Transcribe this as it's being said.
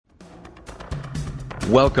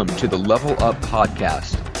Welcome to the Level Up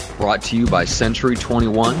Podcast, brought to you by Century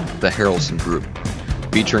 21, the Harrelson Group,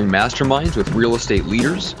 featuring masterminds with real estate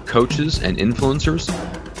leaders, coaches, and influencers,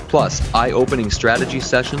 plus eye-opening strategy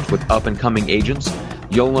sessions with up-and-coming agents.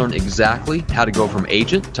 You'll learn exactly how to go from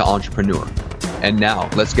agent to entrepreneur. And now,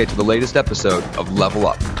 let's get to the latest episode of Level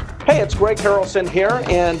Up. Hey, it's Greg Harrelson here,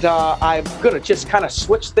 and I'm going to just kind of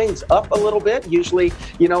switch things up a little bit. Usually,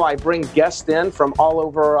 I bring guests in from all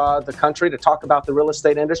over the country to talk about the real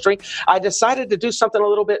estate industry. I decided to do something a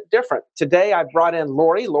little bit different. Today, I brought in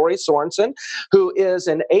Lori Sorensen, who is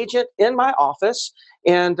an agent in my office.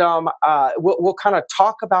 And we'll kind of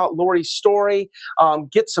talk about Lori's story,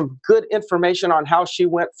 get some good information on how she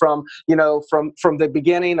went from the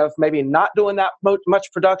beginning of maybe not doing that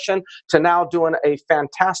much production to now doing a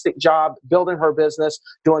fantastic job building her business,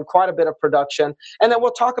 doing quite a bit of production. And then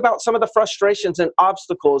we'll talk about some of the frustrations and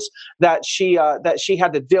obstacles that she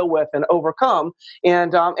had to deal with and overcome,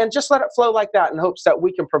 and just let it flow like that in hopes that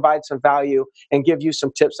we can provide some value and give you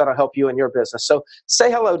some tips that'll help you in your business. So say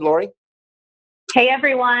hello, Lori. Hey,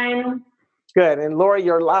 everyone. Good. And Lori,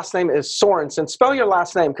 your last name is Sorensen. Spell your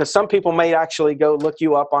last name, because some people may actually go look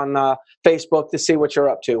you up on Facebook to see what you're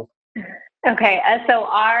up to. Okay.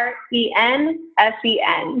 Sorensen.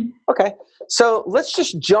 Okay. So let's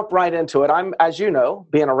just jump right into it. I'm, as you know,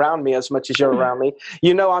 being around me as much as you're around me,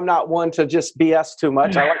 I'm not one to just BS too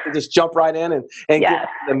much. I like to just jump right in and get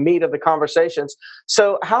the meat of the conversations.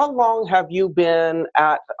 So how long have you been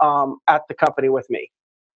at the company with me?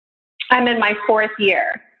 I'm in my fourth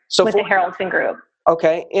year with the Harrelson Group.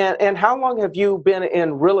 Okay. And how long have you been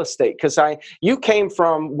in real estate? Because you came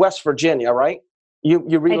from West Virginia, right?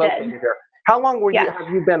 You relocated here. How long have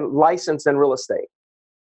you been licensed in real estate?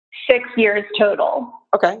 6 years total.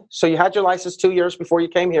 Okay. So you had your license 2 years before you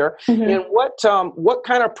came here. Mm-hmm. And what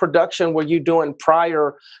kind of production were you doing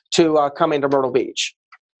prior to coming to Myrtle Beach?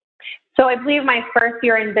 So I believe my first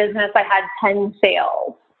year in business, I had 10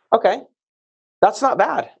 sales. Okay. That's not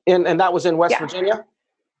bad. And that was in West Virginia?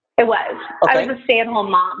 It was. Okay. I was a stay-at-home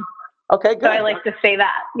mom. Okay, good. So I like to say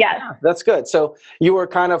that. Yes. Yeah, that's good. So you were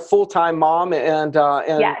kind of full-time mom and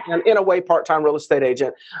in a way part-time real estate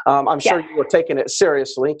agent. I'm sure you were taking it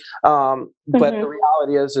seriously. But the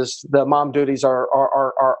reality is the mom duties are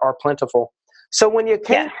plentiful. So when you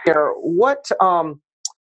came here,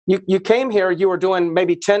 you came here, you were doing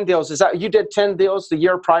maybe 10 deals. Is that you did 10 deals the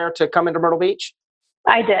year prior to coming to Myrtle Beach?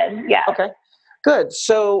 I did. Yeah. Okay. Good.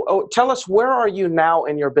 So tell us, where are you now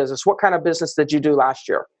in your business? What kind of business did you do last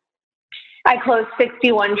year? I closed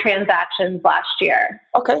 61 transactions last year.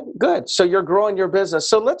 Okay, good. So you're growing your business.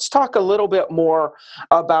 So let's talk a little bit more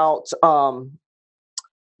about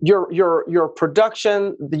your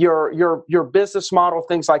production, your business model,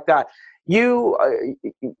 things like that. You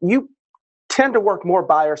tend to work more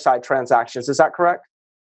buyer side transactions. Is that correct?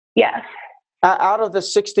 Yes. Out of the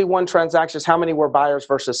 61 transactions, how many were buyers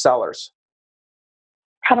versus sellers?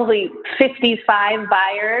 Probably 55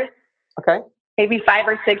 buyers. Okay. Maybe 5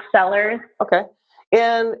 or 6 sellers. Okay.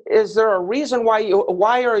 And is there a reason why is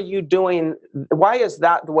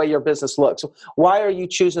that the way your business looks? Why are you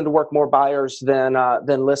choosing to work more buyers than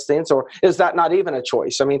listings, or is that not even a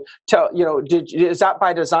choice? I mean, is that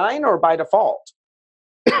by design or by default?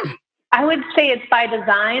 I would say it's by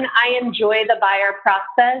design. I enjoy the buyer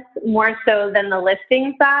process more so than the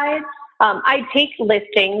listing side. I take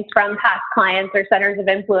listings from past clients or centers of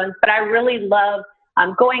influence, but I really love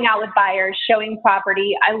going out with buyers, showing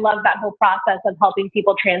property. I love that whole process of helping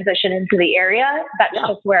people transition into the area. That's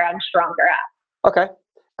just where I'm stronger at. Okay,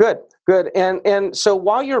 good. And so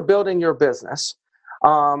while you're building your business,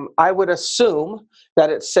 I would assume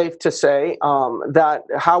that it's safe to say that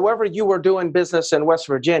however you were doing business in West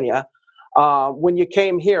Virginia, when you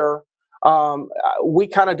came here, we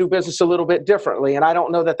kind of do business a little bit differently. And I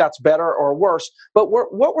don't know that that's better or worse, but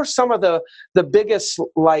what were some of the biggest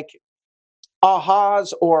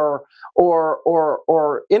ahas or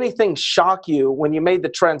anything shock you when you made the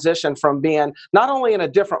transition from being not only in a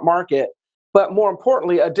different market, but more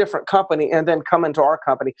importantly, a different company, and then come into our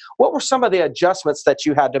company? What were some of the adjustments that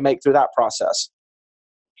you had to make through that process?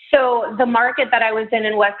 So the market that I was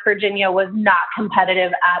in West Virginia was not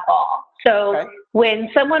competitive at all. So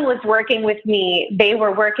when someone was working with me, they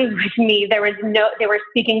were working with me. They were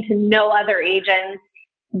speaking to no other agents.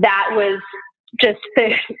 That was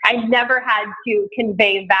I never had to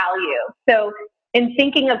convey value. So in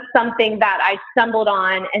thinking of something that I stumbled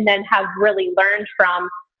on and then have really learned from,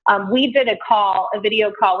 we did a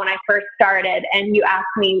video call when I first started, and you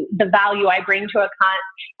asked me the value I bring to a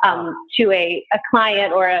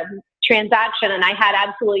client or a transaction, and I had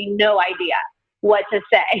absolutely no idea. what to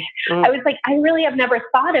say. I was like, I really have never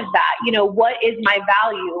thought of that. What is my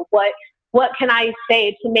value? What can I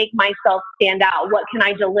say to make myself stand out? What can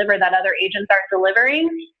I deliver that other agents aren't delivering?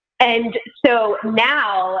 And so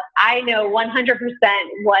now I know 100%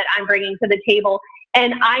 what I'm bringing to the table.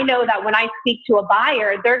 And I know that when I speak to a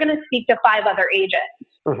buyer, they're going to speak to 5 other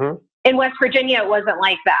agents. In West Virginia, it wasn't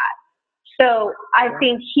like that. So I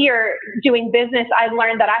think here doing business, I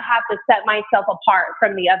learned that I have to set myself apart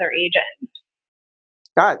from the other agents.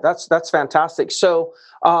 God, that's fantastic. So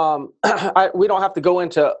we don't have to go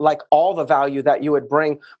into like all the value that you would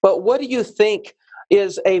bring, but what do you think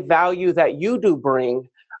is a value that you do bring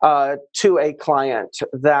to a client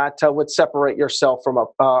that would separate yourself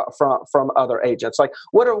from other agents? Like,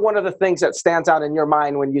 what are one of the things that stands out in your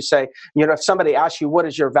mind when you say, if somebody asks you, what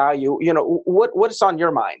is your value? What is on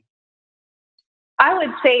your mind? I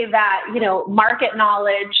would say that, market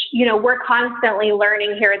knowledge, we're constantly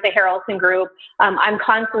learning here at the Harrelson Group. I'm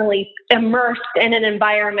constantly immersed in an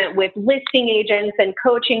environment with listing agents and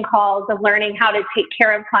coaching calls of learning how to take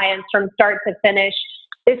care of clients from start to finish.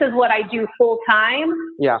 This is what I do full time.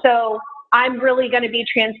 Yeah. So I'm really going to be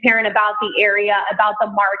transparent about the area, about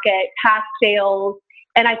the market, past sales.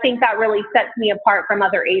 And I think that really sets me apart from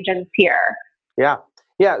other agents here. Yeah.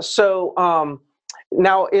 Yeah. So,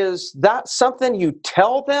 now, is that something you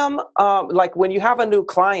tell them, like when you have a new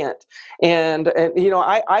client, and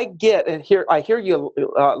I get and I hear you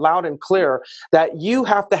loud and clear that you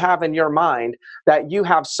have to have in your mind that you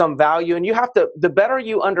have some value, and you have to. The better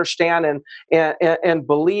you understand and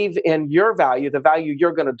believe in your value, the value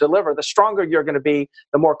you're going to deliver, the stronger you're going to be,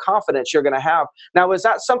 the more confidence you're going to have. Now, is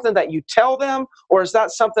that something that you tell them, or is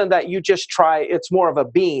that something that you just try? It's more of a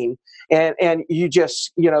being, and you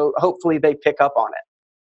just hopefully they pick up on it.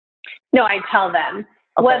 No, I tell them,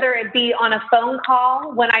 whether it be on a phone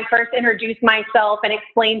call when I first introduce myself and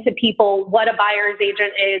explain to people what a buyer's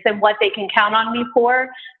agent is and what they can count on me for.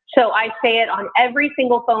 So I say it on every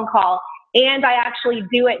single phone call. And I actually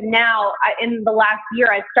do it now. In the last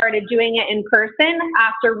year, I started doing it in person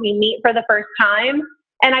after we meet for the first time.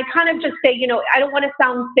 And I kind of just say, I don't want to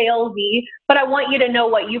sound salesy, but I want you to know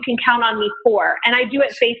what you can count on me for. And I do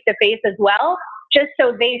it face to face as well, just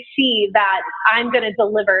so they see that I'm going to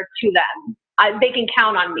deliver to them. They can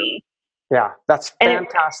count on me. Yeah, that's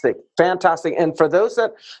fantastic. Fantastic. And for those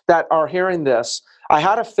that are hearing this, I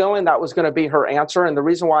had a feeling that was going to be her answer. And the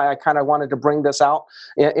reason why I kind of wanted to bring this out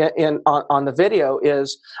on the video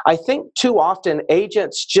is I think too often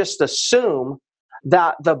agents just assume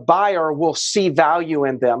that the buyer will see value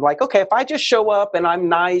in them. Like, okay, if I just show up and I'm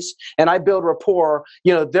nice and I build rapport,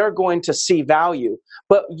 they're going to see value.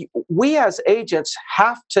 But we as agents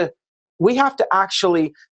have to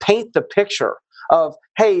actually paint the picture of,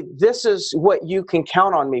 hey, this is what you can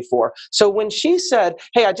count on me for. So when she said,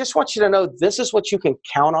 hey, I just want you to know this is what you can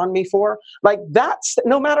count on me for, like that's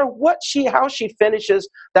no matter how she finishes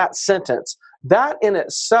that sentence, that in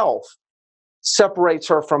itself separates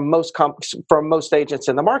her from most agents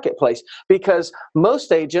in the marketplace, because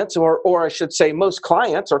most agents, or I should say most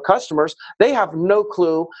clients or customers, they have no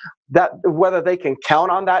clue that whether they can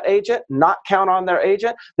count on that agent, not count on their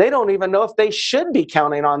agent. They don't even know if they should be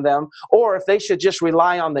counting on them or if they should just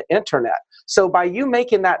rely on the internet. So by you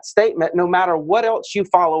making that statement, no matter what else you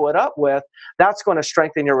follow it up with, that's going to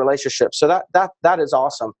strengthen your relationship. So that is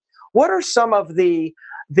awesome. What are some of the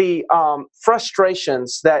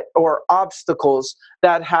frustrations or obstacles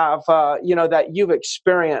that have that you've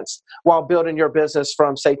experienced while building your business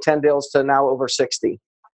from say 10 deals to now over 60?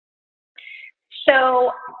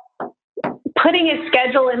 So putting a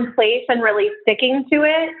schedule in place and really sticking to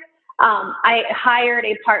it. I hired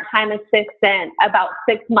a part-time assistant about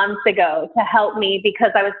 6 months ago to help me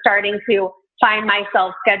because I was starting to find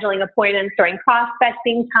myself scheduling appointments during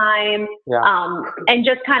prospecting time, and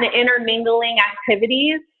just kind of intermingling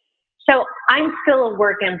activities. So I'm still a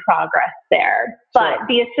work in progress there, but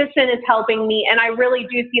the assistant is helping me. And I really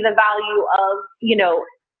do see the value of,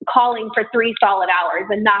 calling for 3 solid hours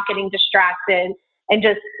and not getting distracted and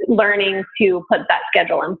just learning to put that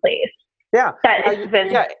schedule in place. Yeah.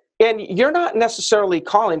 And you're not necessarily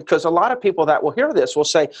calling, because a lot of people that will hear this will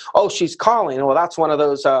say, oh, she's calling. Well, that's one of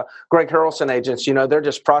those Greg Harrelson agents. They're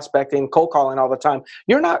just prospecting, cold calling all the time.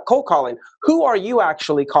 You're not cold calling. Who are you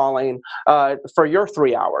actually calling for your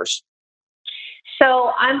 3 hours?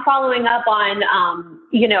 So I'm following up on,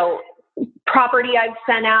 property I've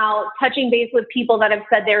sent out, touching base with people that have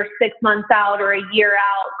said they're 6 months out or a year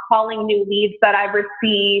out, calling new leads that I've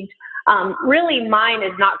received. Really, mine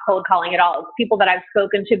is not cold calling at all. It's people that I've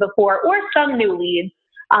spoken to before or some new leads,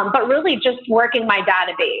 but really just working my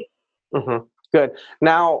database. Mm-hmm. Good.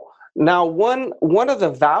 Now, Now, one of the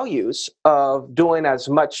values of doing as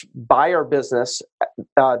much buyer business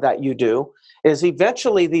that you do is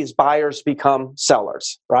eventually these buyers become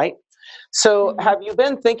sellers, right? So have you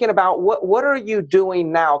been thinking about what are you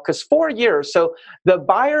doing now? Because 4 years, so the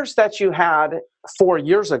buyers that you had 4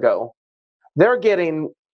 years ago, they're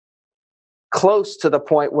getting close to the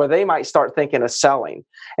point where they might start thinking of selling.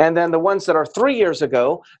 And then the ones that are 3 years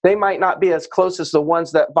ago, they might not be as close as the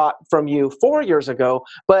ones that bought from you 4 years ago.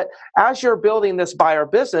 But as you're building this buyer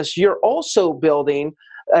business, you're also building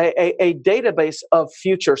a database of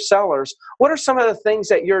future sellers. What are some of the things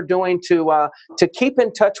that you're doing to keep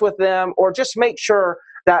in touch with them, or just make sure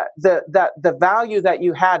that the value that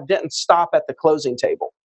you had didn't stop at the closing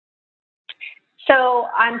table? So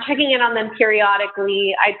I'm checking in on them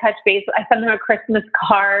periodically. I touch base. I send them a Christmas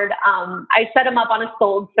card. I set them up on a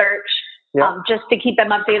sold search just to keep them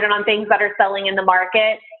updated on things that are selling in the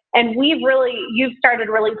market. And you've started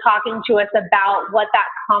really talking to us about what that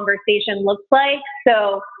conversation looks like.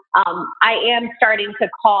 So I am starting to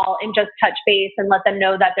call and just touch base and let them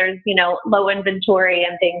know that there's, low inventory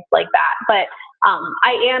and things like that. But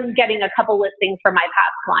I am getting a couple listings for my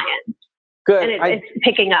past clients. Good. And it's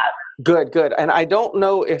picking up. Good. And I don't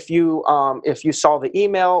know if you saw the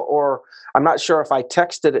email, or I'm not sure if I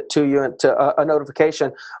texted it to you into a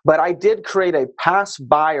notification, but I did create a past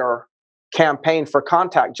buyer campaign for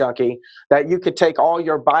Contact Junkie that you could take all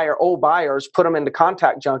your old buyers, put them into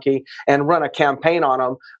Contact Junkie, and run a campaign on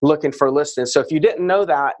them looking for listings. So if you didn't know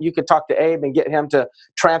that, you could talk to Abe and get him to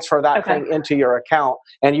transfer that thing into your account,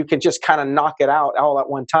 and you could just kind of knock it out all at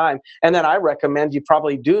one time. And then I recommend you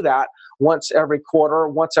probably do that once every quarter,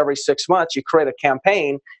 once every 6 months. You create a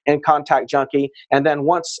campaign in Contact Junkie, and then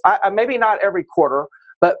maybe not every quarter,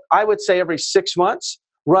 but I would say every 6 months,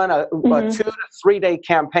 run a 2 to 3 day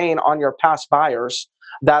campaign on your past buyers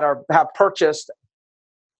that have purchased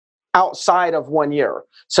outside of 1 year.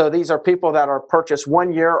 So these are people that are purchased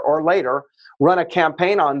 1 year or later. Run a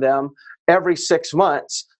campaign on them every 6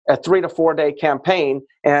 months, a 3 to 4 day campaign.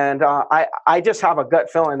 And I just have a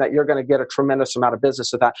gut feeling that you're going to get a tremendous amount of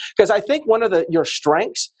business with that. Because I think one of your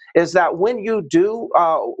strengths is that when you do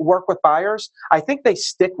work with buyers, I think they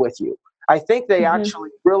stick with you. I think they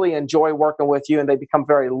actually really enjoy working with you, and they become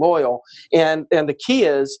very loyal. And the key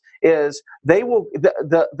is they will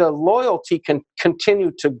the loyalty can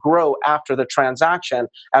continue to grow after the transaction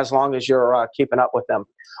as long as you're keeping up with them.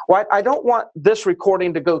 Well, I don't want this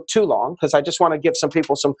recording to go too long, because I just want to give some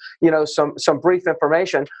people some brief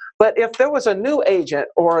information. But if there was a new agent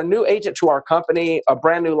or a new agent to our company, a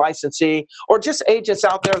brand new licensee, or just agents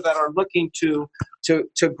out there that are looking to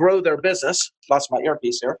grow their business, lost my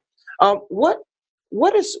earpiece here.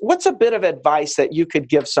 What's a bit of advice that you could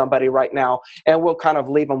give somebody right now, and we'll kind of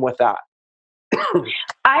leave them with that?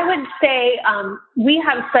 I would say we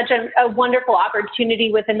have such a wonderful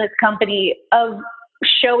opportunity within this company of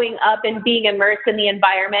showing up and being immersed in the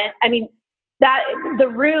environment. I mean, that the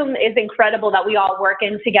room is incredible that we all work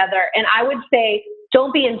in together. And I would say,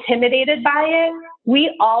 don't be intimidated by it.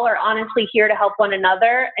 We all are honestly here to help one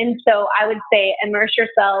another. And so I would say, immerse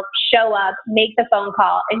yourself, show up, make the phone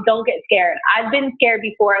call, and don't get scared. I've been scared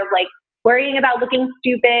before of worrying about looking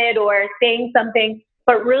stupid or saying something,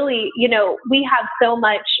 but really, we have so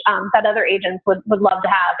much that other agents would love to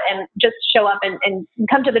have, and just show up and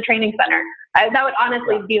come to the training center. That would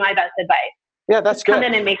honestly be my best advice. Yeah, that's good. Come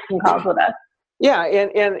in and make some calls with us. Yeah,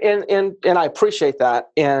 and I appreciate that,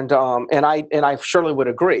 and I surely would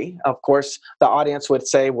agree. Of course, the audience would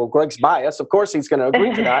say, "Well, Greg's biased. Of course, he's going to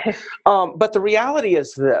agree to that." But the reality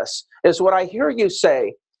is what I hear you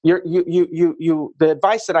say. The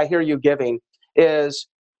advice that I hear you giving is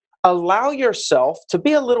allow yourself to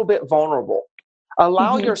be a little bit vulnerable.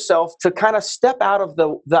 Allow yourself to kind of step out of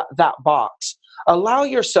that box. Allow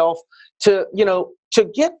yourself to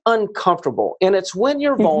get uncomfortable. And it's when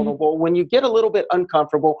you're vulnerable, when you get a little bit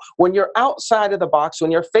uncomfortable, when you're outside of the box,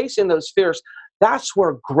 when you're facing those fears, that's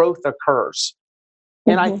where growth occurs.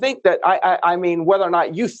 And I think that, I mean, whether or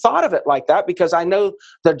not you thought of it like that, because I know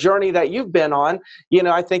the journey that you've been on,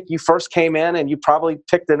 I think you first came in and you probably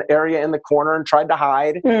picked an area in the corner and tried to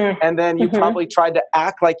hide. And then you probably tried to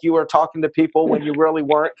act like you were talking to people when you really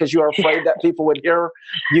weren't, because you were afraid that people would hear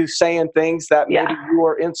you saying things that maybe you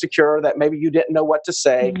were insecure, that maybe you didn't know what to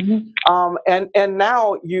say. And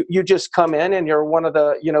now you just come in, and you're one of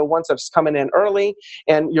the, ones that's coming in early,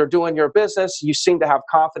 and you're doing your business. You seem to have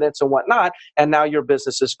confidence and whatnot. And now your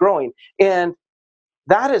business is growing. And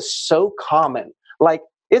that is so common.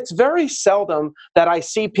 It's very seldom that I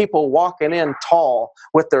see people walking in tall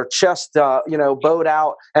with their chest, bowed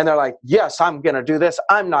out, and they're like, "Yes, I'm going to do this.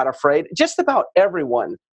 I'm not afraid." Just about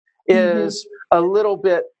everyone is a little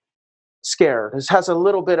bit scared, has a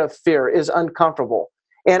little bit of fear, is uncomfortable.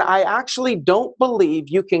 And I actually don't believe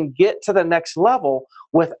you can get to the next level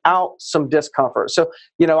without some discomfort. So,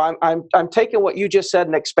 I'm taking what you just said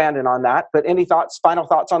and expanding on that. But any final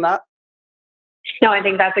thoughts on that? No, I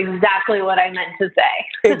think that's exactly what I meant to say.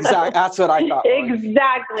 Exactly. That's what I thought.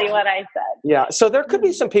 Exactly what I said. Yeah. So there could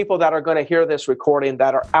be some people that are going to hear this recording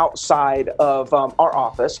that are outside of our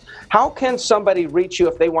office. How can somebody reach you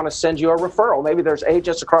if they want to send you a referral? Maybe there's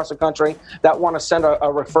agents across the country that want to send a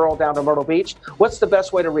referral down to Myrtle Beach. What's the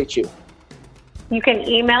best way to reach you? You can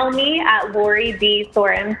email me at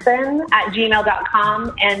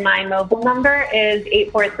LoriBThorensen@gmail.com, and my mobile number is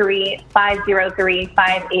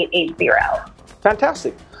 843-503-5880.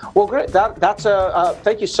 Fantastic. Well, great. That's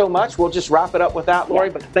thank you so much. We'll just wrap it up with that, Lori,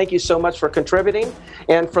 but thank you so much for contributing.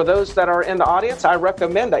 And for those that are in the audience, I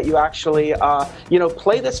recommend that you actually,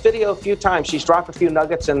 play this video a few times. She's dropped a few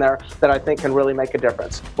nuggets in there that I think can really make a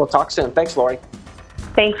difference. We'll talk soon. Thanks, Lori.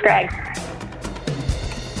 Thanks, Greg.